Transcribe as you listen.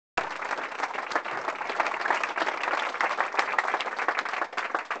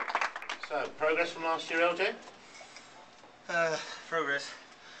So, progress from last year, LJ? Progress.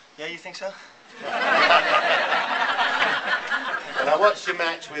 Yeah, you think so? Well, I watched your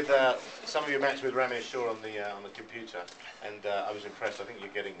match with some of your match with Ramesh Shaw on the computer, and I was impressed. I think you're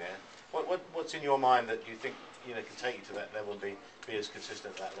getting there. What's in your mind that you think can take you to that level and be as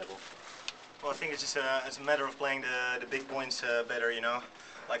consistent at that level? Well, I think it's just it's a matter of playing the big points better.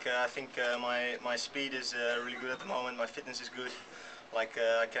 Like I think my speed is really good at the moment. My fitness is good. Like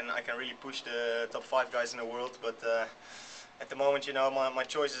I can really push the top 5 guys in the world, but at the moment, my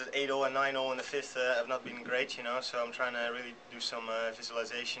choices at 8-0 and 9-0 in the 5th have not been great, so I'm trying to really do some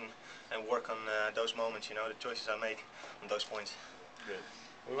visualization and work on those moments, the choices I make on those points. Good.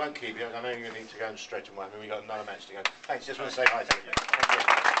 We won't keep you. I know you need to go and stretch and one. We've got another match to go. Thanks. Just want to say hi to you.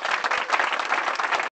 Thank you.